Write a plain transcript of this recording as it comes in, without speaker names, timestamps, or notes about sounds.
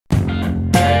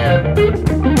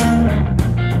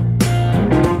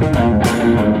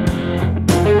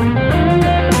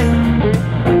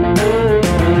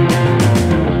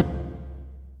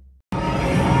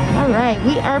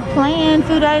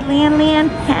Food-eyed Lian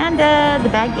Panda, the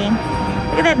bag game.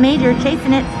 Look at that major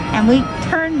chasing it. And we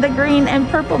turned the green and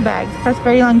purple bags.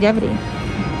 Prosperity Longevity.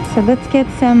 So let's get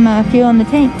some fuel in the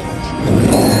tank.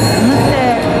 And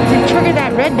let's trigger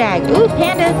that red bag. Ooh,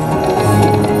 Pandas.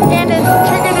 Pandas,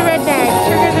 trigger the red bag.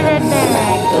 Trigger the red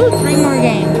bag. Ooh, 3 more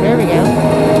games. There we go.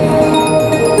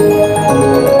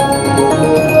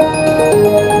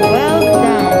 Well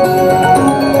done.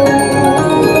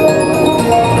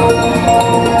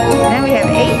 Now we have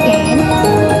 8 games.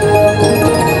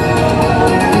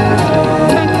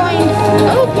 My coins.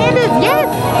 Oh, Pandas, yes.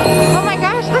 Oh my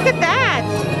gosh, look at that.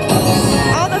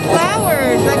 All the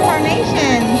flowers, the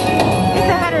carnations. It's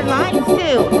 100 lines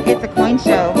too. It's a coin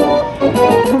show.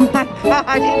 Oh my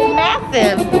god, it's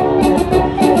massive.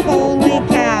 Holy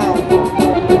cow.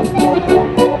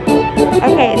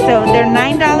 Okay, so they're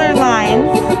 $9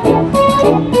 lines.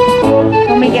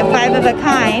 When we get 5 of a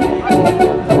kind,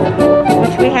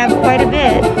 which we have quite a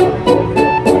bit.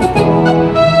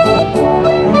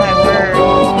 Oh my word.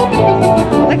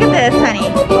 Look at this, honey.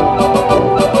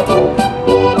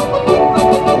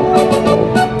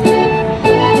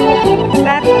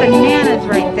 That's bananas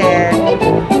right there.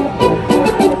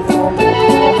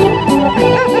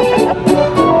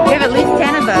 We have at least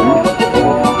 10 of them.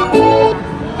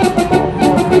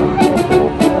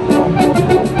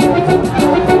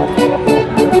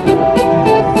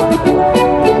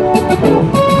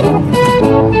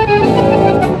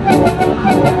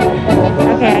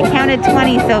 Okay, I counted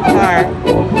 20 so far.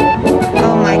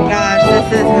 Oh my gosh, this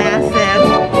is massive.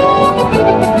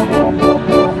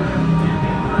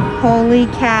 Holy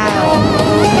cow.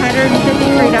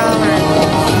 $153.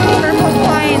 Purple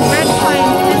coins, red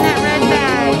coins, in that red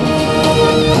bag.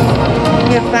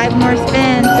 We have 5 more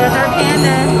spins. There's our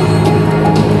Panda.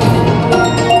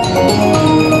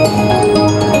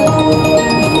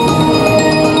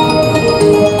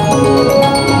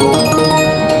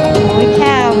 Holy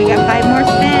cow, we got 5 more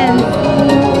spins.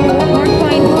 More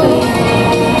coins, please.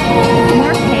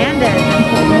 More Pandas.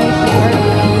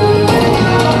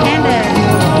 Pandas.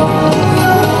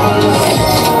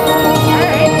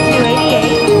 Alright,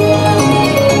 288.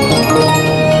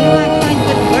 We want coins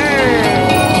with words.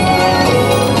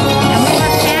 And we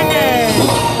want Pandas.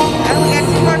 Oh, we got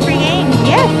 2 more free games.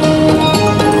 Yes!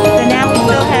 So now we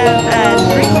still have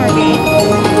 3 more games.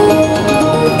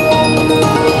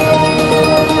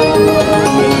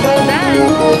 Well done.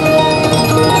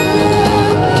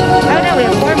 Oh no, we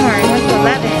have 4 more. It went to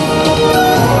 11.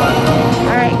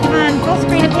 Alright, come on. Full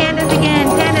screen of Pandas again.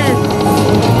 Pandas.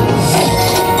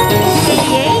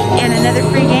 288 and another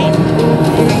free game.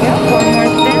 Here we go. 4 more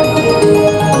spins.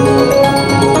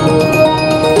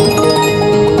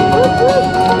 Whoop, whoop.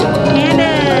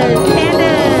 Pandas.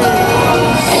 Pandas.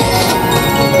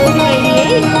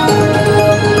 288.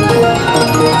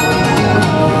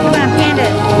 Come on,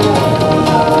 Pandas.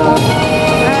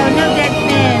 Oh, no dead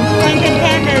spins. Coins and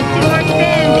Pandas. 2 more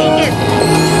spins. Tikis.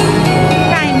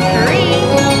 Times 3.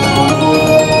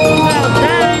 Well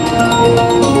done.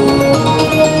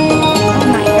 Oh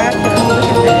my gosh, look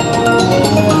at this.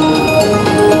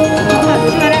 Almost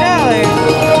 $200.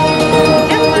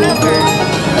 Just went over.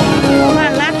 Come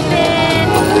on, last spin.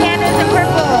 Pandas and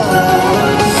purple.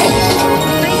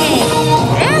 Free game.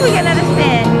 And we got another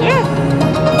spin. Yes.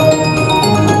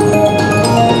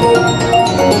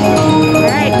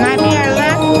 Alright, might be our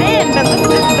last spin, but look at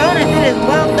this bonus. It is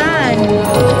well done.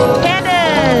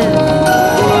 Pandas.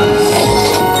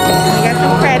 We got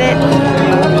some credit.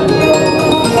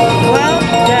 Well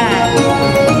done.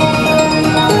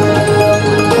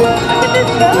 Look at this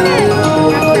bonus.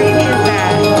 How crazy is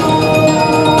that?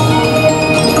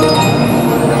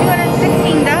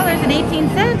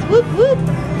 $216.18. Whoop whoop.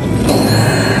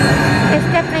 It's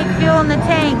definitely fuel in the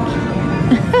tank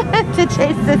to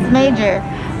chase this major.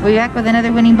 We'll be back with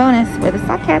another winning bonus where the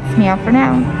sock cats meow for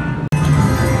now.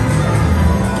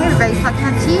 Hey everybody, sock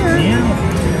cats here. Yeah.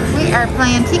 We are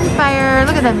playing Tiki Fire.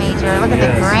 Look at the major. Look at the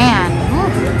grand. Woo.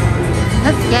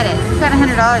 Let's get it. We got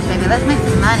 $100, baby. Let's make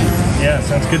some money. Yeah,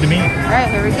 sounds good to me. Alright,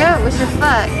 here we go. Wish us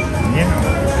luck. Yeah.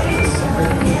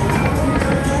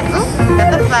 Ooh,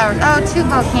 got the flowers. Oh, 2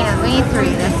 volcanoes. We need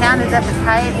 3. The sound is up as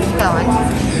high as it's going.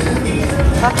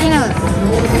 Volcanoes.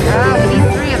 Oh, we need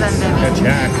 3 of them, baby. Good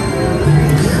jack.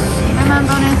 Come on,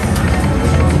 bonus.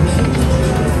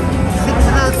 6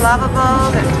 of those lava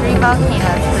balls or 3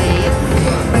 volcanoes, please.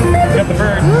 Got the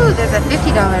bird. Ooh, there's a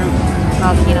 $50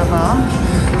 volcano ball.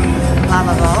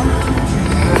 Lava ball.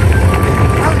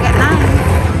 Oh, we got 9.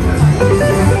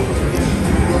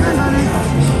 Come on, bonus.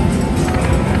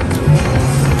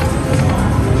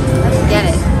 Let's get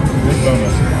it. Good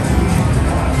bonus.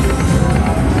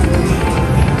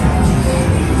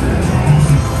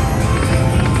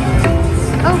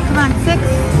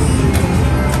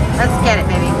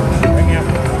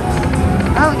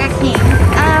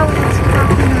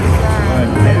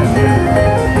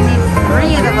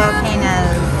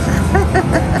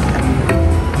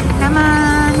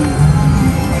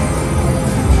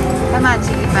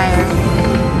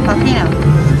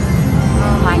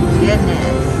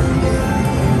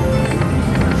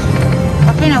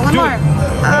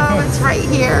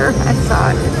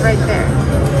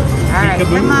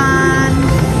 Come on.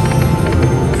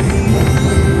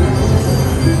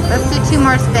 Let's do 2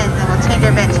 more spins and we'll change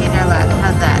our bet, change our luck.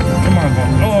 How's that? Come on,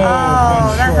 ball.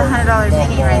 Oh, that's a $100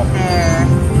 thingy right there.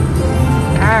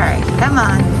 Alright, come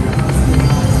on.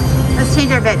 Let's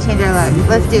change our bet, change our luck.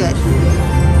 Let's do it.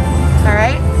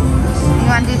 Alright? You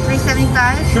want to do 375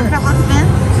 for a couple of spins?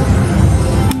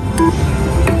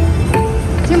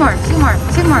 2 more, 2 more,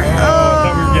 2 more.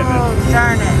 Oh,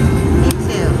 darn it. Me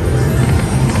too.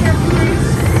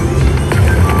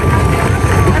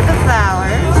 Got the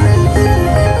flowers.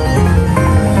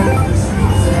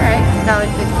 Alright,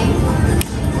 $1.50.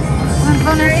 One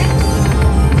bonus.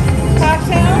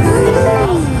 Cocktail.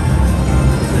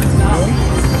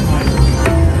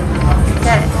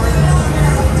 Got it.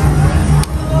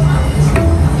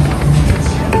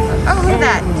 Oh, look at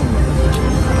that.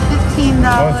 $15. Oh,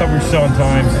 I thought we were selling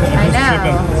times. I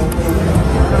know.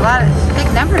 A lot of big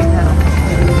numbers though.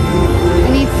 We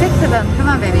need 6 of them. Come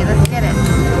on, baby. Let's get it.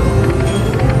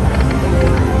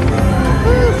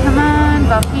 Woo, come on.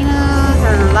 Volcanoes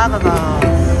or lava balls.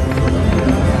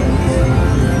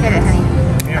 Get it, honey.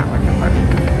 Yeah. Not working for me.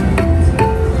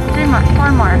 3 more.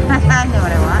 4 more. I know what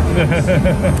I want.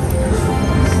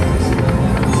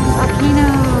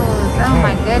 Volcanoes. Oh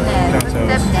my goodness. Let's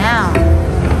step down.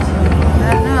 I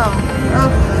don't know. Oh.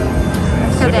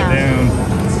 Go down.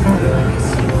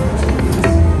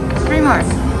 3 more.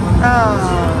 Oh.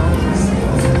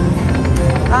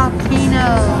 Volcano.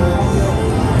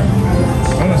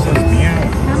 Oh, it says meow.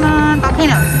 Come on,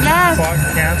 volcano. Yes.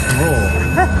 Podcast rule.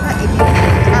 If you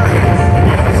can tell it.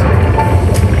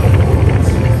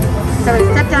 So we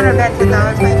stepped down our bet to $1.25,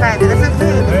 but that's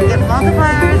okay. We can get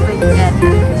multipliers, we can get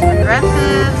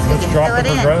progressives, we Let's can drop fill the it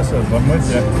in. progressives. I'm with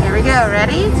you. Here we go.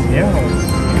 Ready? Yeah.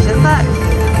 Here's your luck.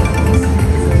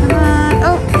 Come on.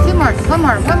 Oh, 2 more. 1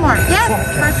 more. 1 more. Yes.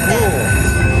 First spin.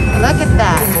 Look at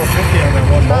that. 450 on that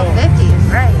one ball. 1250 is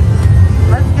right.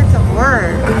 Let's get some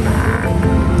words.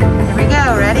 Here we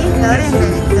go. Ready? Fill it in,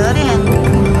 baby. Fill it in.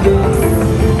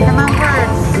 Come on,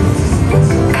 words.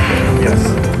 Yes.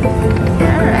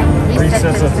 Alright.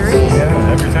 Reset to 3.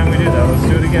 Yeah, every time we do that, let's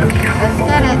do it again. Let's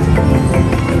get it.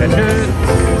 Catch it.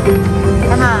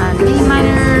 Come on. B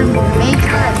minor,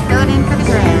 major, and fill it in for the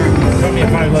grand. Got me a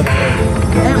 5 left.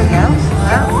 There we go.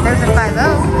 Well, there's a 5-0.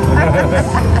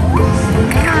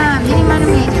 Come on. Mini minor,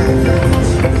 major.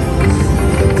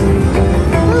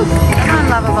 Woo. Come on,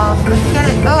 lava balls. Let's get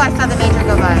it. Oh, I saw the major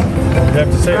go by. You have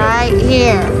to say Right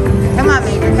here. Come on,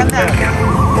 major. Come back.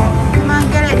 Come on,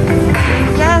 get it.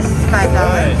 Yes, $5.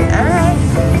 Alright.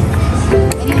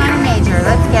 Mini minor major.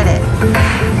 Let's get it.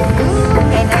 Ooh,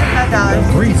 okay, another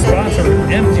 $5. 3 spots are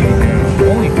empty now.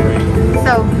 Only 3.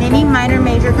 So, mini minor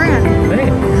major grand. Hey.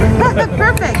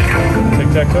 Perfect.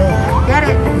 Tic-tac-toe. Get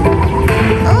it.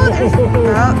 Oh, there's...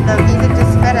 Oh, the music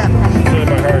just sped up, honey. So did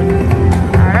my heart.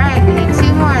 Alright, we need 2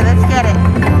 more. Let's get it.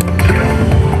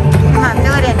 Come on,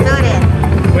 fill it in, fill it in.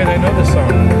 Wait, I know this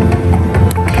song.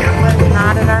 It was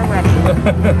not at our wedding.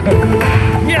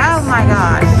 Yes. Oh my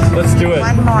gosh. Let's do it.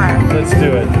 1 more. Let's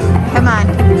do it. Come on.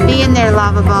 Be in there,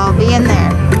 lava ball. Be in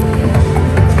there.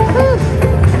 Whew.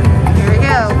 Here we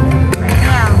go. Right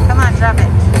now. Come on, drop it.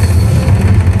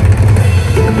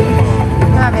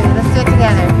 Come on, baby. Let's do it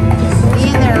together. Be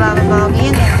in there, lava ball. Be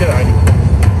in there. Get it, Heidi.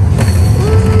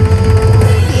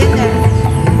 Be in there.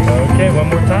 Okay, 1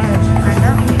 more time. I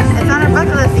know. It's on our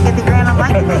bucket list to get the grand on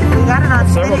life. We got it on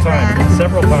Several City times. Grand.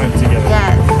 Several times together.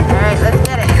 Yes. Alright, let's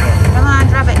get it. Come on,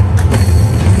 drop it.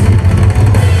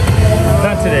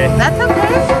 Not today. That's okay.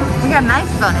 We got a nice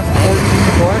bonus.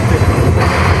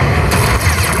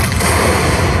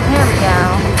 Here we go.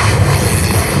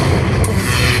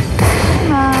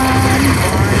 Come on.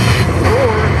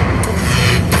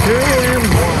 2 and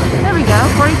 1. There we go.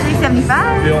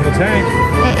 43.75. Feel in the tank.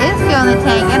 It is fuel in the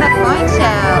tank and a coin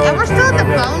show. And we're still in the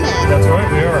bonus. That's right,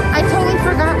 we are. I totally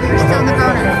forgot we were still in the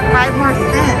bonus. 5 more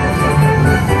spins.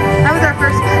 That was our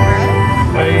first spin, right?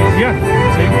 Yeah.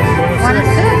 Take 1 of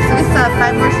 6. So we still have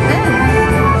 5 more spins.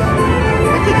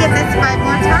 We could get this 5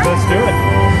 more times. Let's do it.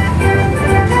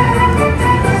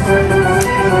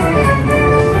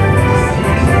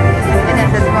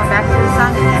 Goodness, it's going back to the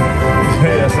song again.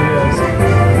 Yes, it is.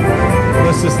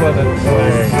 Let's just let it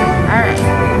play. Alright.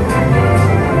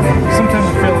 Sometimes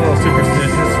I feel a little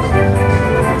superstitious.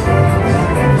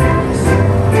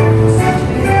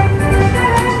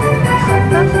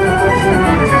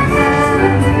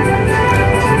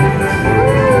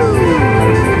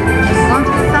 It's going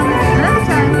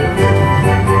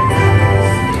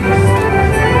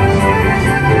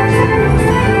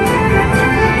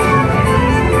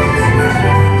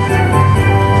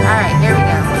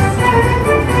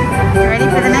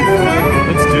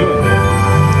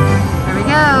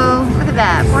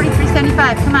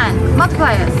 25. Come on,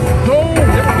 multiply us. Oh, there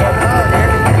we go. Oh, there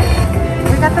we go.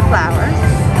 We got the flowers.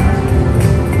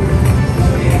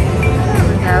 There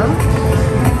we go.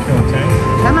 Okay.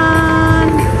 Come on.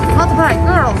 Multiply,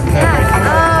 girls. Yes.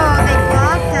 Oh, they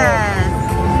blocked us.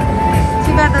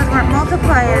 Too bad those weren't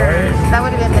multipliers. That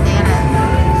would have been bananas.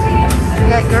 We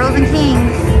got girls and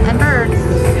kings and birds.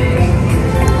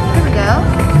 There we go.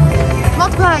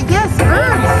 Multiply, yes,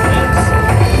 birds.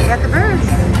 We got the birds.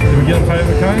 Did we get 5 of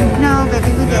a kind? No,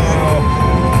 baby, we didn't. Oh.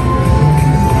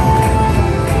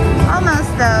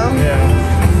 Almost though. Yeah.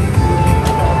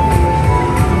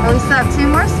 But we still have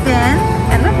 2 more spins.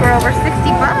 And look, we're over 60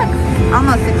 bucks.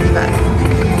 Almost 60 bucks.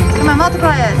 Come on,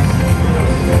 multiply us.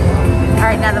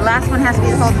 Alright, now the last one has to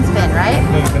be the hold and spin, right?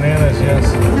 Those bananas, yes.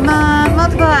 Come on,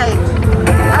 multiply.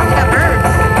 Oh, we got birds.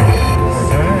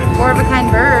 Okay. 4 of a kind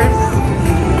birds.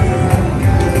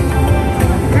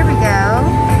 There we go.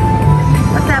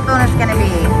 What's that bonus gonna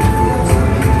be?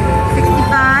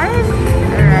 65?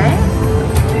 Alright.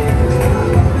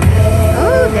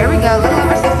 Oh, there we go. A little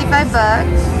over 65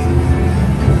 bucks.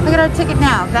 Look at our ticket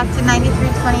now. Back to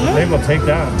 93.28. Maybe we'll take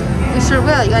that. We sure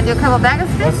will. You want to do a couple bag of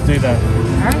spins? Let's do that.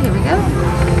 Alright, here we go.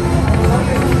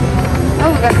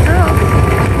 Oh, we got girls.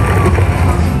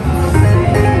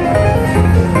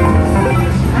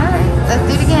 Alright, let's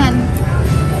do it again.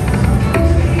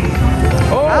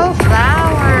 Oh,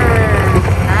 flowers.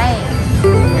 Nice.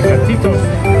 Gatitos.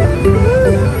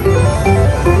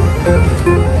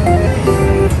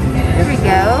 There we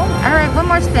go. Alright, one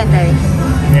more spin, baby.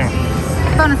 Yeah.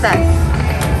 Bonus us.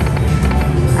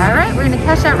 Alright, we're going to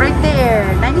cash out right there.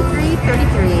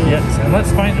 93.33. Yes, and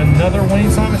let's find another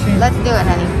winning slot machine. Let's do it,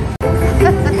 honey.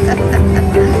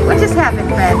 What just happened,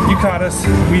 Fred? You caught us.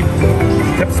 We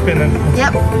kept spinning.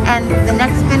 Yep, and the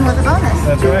next spin was a bonus.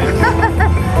 That's right.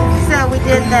 So we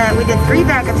did 3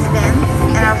 backup spins,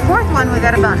 and our 4th one we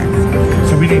got a bonus.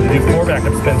 So we need to do 4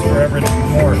 backup spins forever and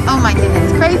more. Oh my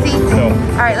goodness, crazy. So.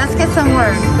 All right, let's get some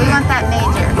words. We want that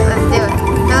major. Let's do it.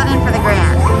 Fill it in for the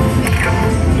grand.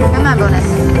 Come on, bonus.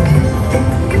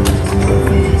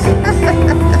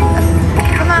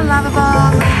 Come on, lava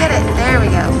balls. Let's get it. There we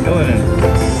go. Fill it in.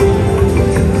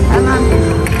 Come on.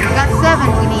 We got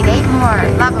 7. We need 8 more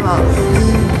lava balls.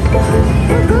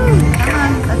 Come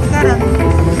on, let's get them.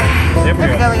 There we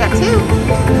go. We got 2.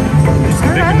 There's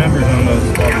some bigger numbers on those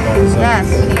lava balls. So. Yes,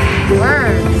 we need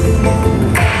words.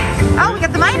 Oh, we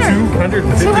got the minor.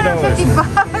 $250. $250.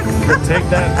 Take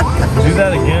that. Do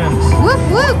that again. Whoop,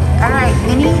 whoop. All right,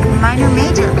 mini, minor,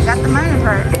 major. We got the minor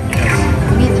part.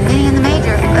 We need the mini and the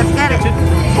major. Let's get it.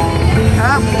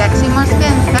 Oh, we got 2 more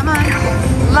spins. Come on.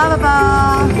 Lava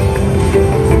ball.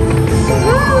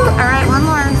 Woo. All right, one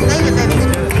more. Save it, baby.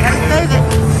 Gotta save it.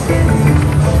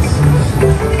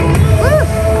 Woo.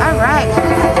 All right.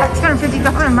 $250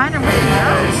 minor. Where did it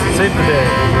go? Save the day.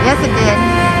 Yes, it did.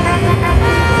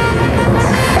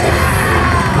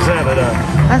 Let's add it up.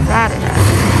 Let's add it up.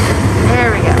 There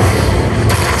we go.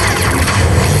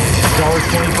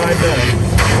 $1.25 done.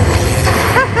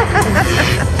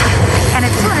 And a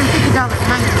 $250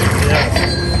 minor. Yes.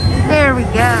 There we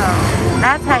go.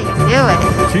 That's how you do it.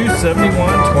 $271.25.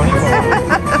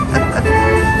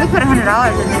 We put $100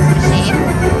 in this machine.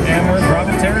 And we're in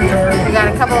profit territory. We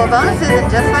got a couple of bonuses, and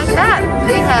just like that,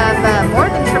 we have more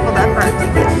than tripled up our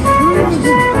ticket.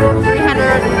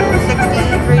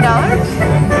 $363.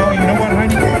 Oh, you know what,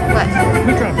 Heidi? What?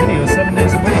 We drop videos 7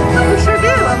 days a week. We sure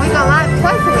do, and we go live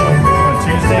twice a week. On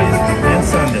Tuesdays and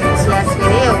Sundays. Yes, we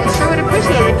do. We sure would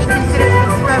appreciate it if you consider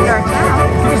subscribing to our channel.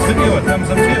 Give this video a thumbs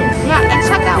up too. Yeah, and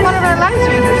check out one of our live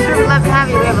streams. We sure would love to have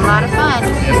you. We have a lot of fun.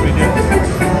 Yes, we do.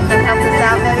 That helps us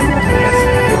out, baby. Yes.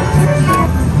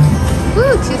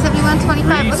 Woo,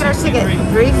 $271.25. Look at our ticket.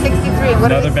 $363.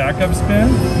 What Another backup spin.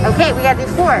 Okay, we gotta do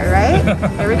 4, right?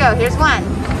 Here we go. Here's 1.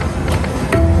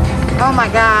 Oh my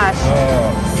gosh.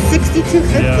 Oh.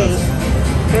 $62.50. Yes.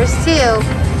 Here's 2.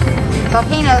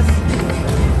 Volcanoes.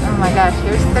 Oh my gosh.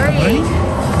 Here's 3.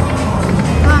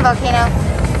 Come on, volcano.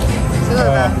 2 of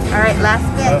them. All right, last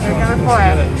spin. Here's number 4.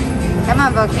 Come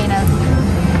on, volcanoes.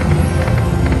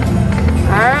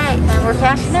 All right, and we're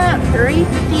cashing up.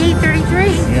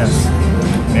 $358.33. Yes.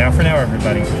 Meow for now,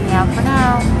 everybody. Meow for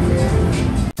now.